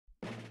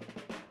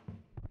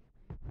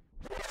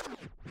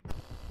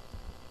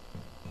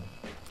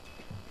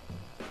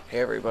Hey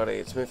everybody,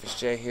 it's Memphis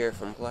J here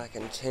from Black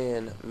and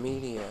Tan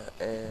Media,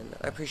 and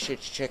I appreciate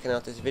you checking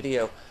out this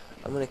video.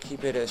 I'm going to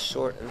keep it as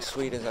short and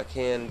sweet as I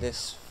can.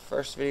 This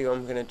first video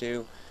I'm going to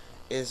do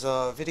is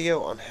a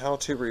video on how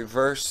to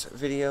reverse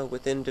video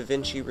within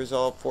DaVinci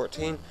Resolve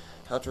 14,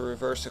 how to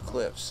reverse a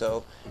clip.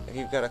 So if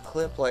you've got a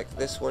clip like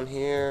this one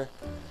here,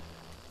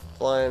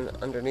 flying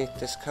underneath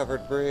this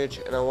covered bridge,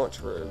 and I want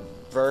to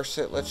reverse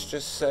it, let's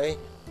just say,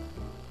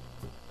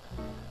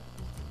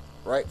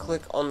 right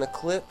click on the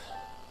clip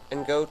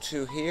and go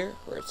to here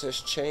where it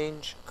says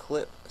change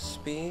clip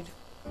speed,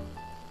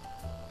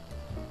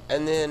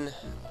 and then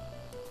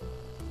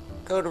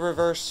go to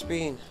reverse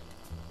speed,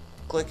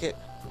 click it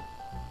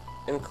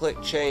and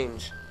click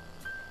change.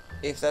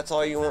 If that's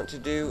all you want to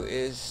do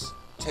is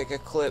take a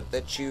clip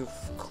that you've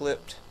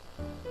clipped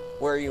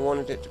where you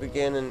wanted it to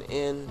begin and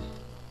end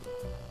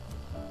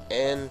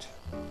and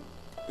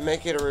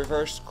make it a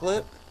reverse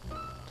clip,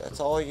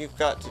 that's all you've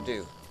got to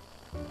do.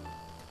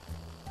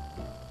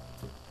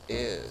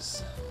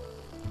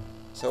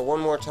 So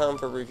one more time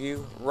for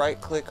review, right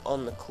click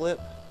on the clip,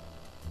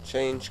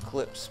 change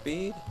clip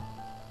speed,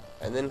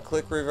 and then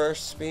click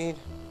reverse speed,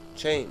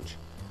 change.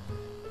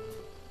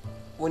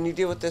 When you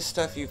deal with this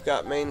stuff, you've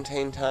got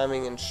maintain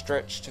timing and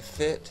stretch to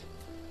fit.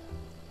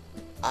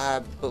 I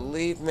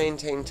believe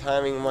maintain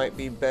timing might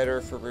be better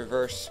for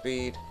reverse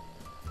speed.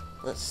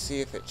 Let's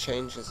see if it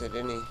changes it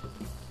any.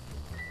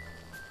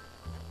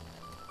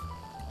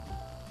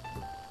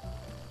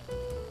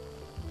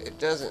 It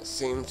doesn't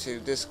seem to.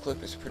 This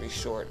clip is pretty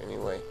short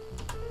anyway.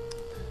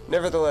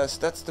 Nevertheless,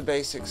 that's the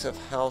basics of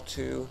how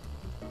to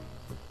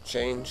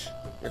change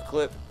your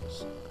clip's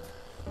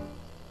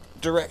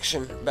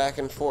direction back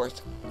and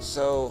forth.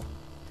 So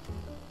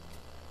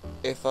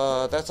if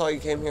that's all you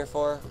came here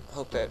for,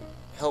 hope that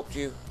helped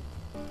you.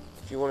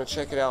 If you want to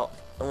check it out,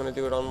 I'm going to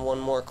do it on one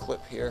more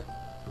clip here.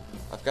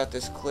 I've got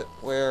this clip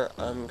where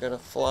I'm going to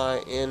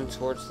fly in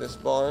towards this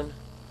barn.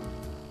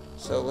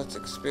 So let's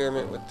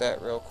experiment with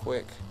that real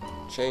quick.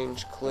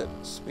 Change clip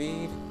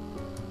speed.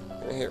 I'm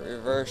going to hit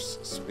reverse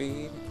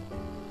speed.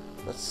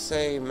 Let's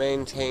say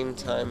maintain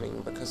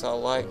timing because I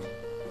like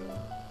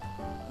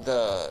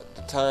the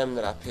time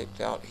that I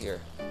picked out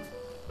here.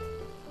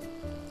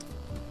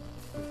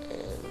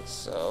 And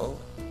so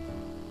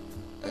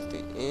at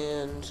the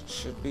end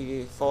should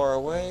be far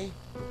away,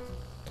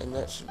 and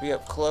that should be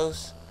up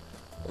close.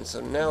 And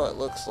so now it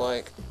looks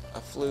like I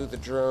flew the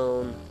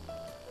drone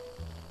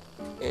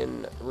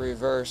in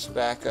reverse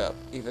back up,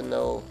 even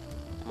though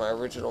my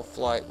original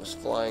flight was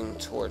flying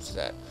towards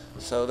that.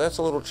 So that's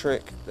a little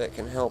trick that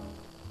can help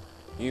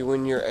you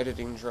when you're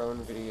editing drone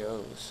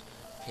videos.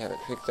 If you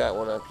haven't picked that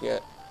one up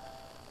yet,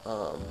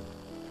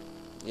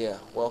 yeah,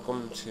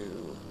 welcome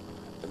to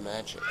the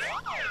magic.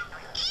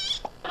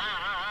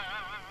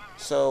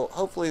 So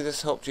hopefully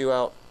this helped you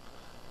out.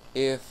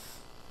 If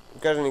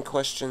you've got any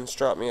questions,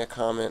 drop me a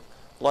comment.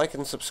 Like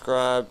and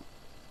subscribe.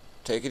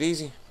 Take it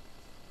easy.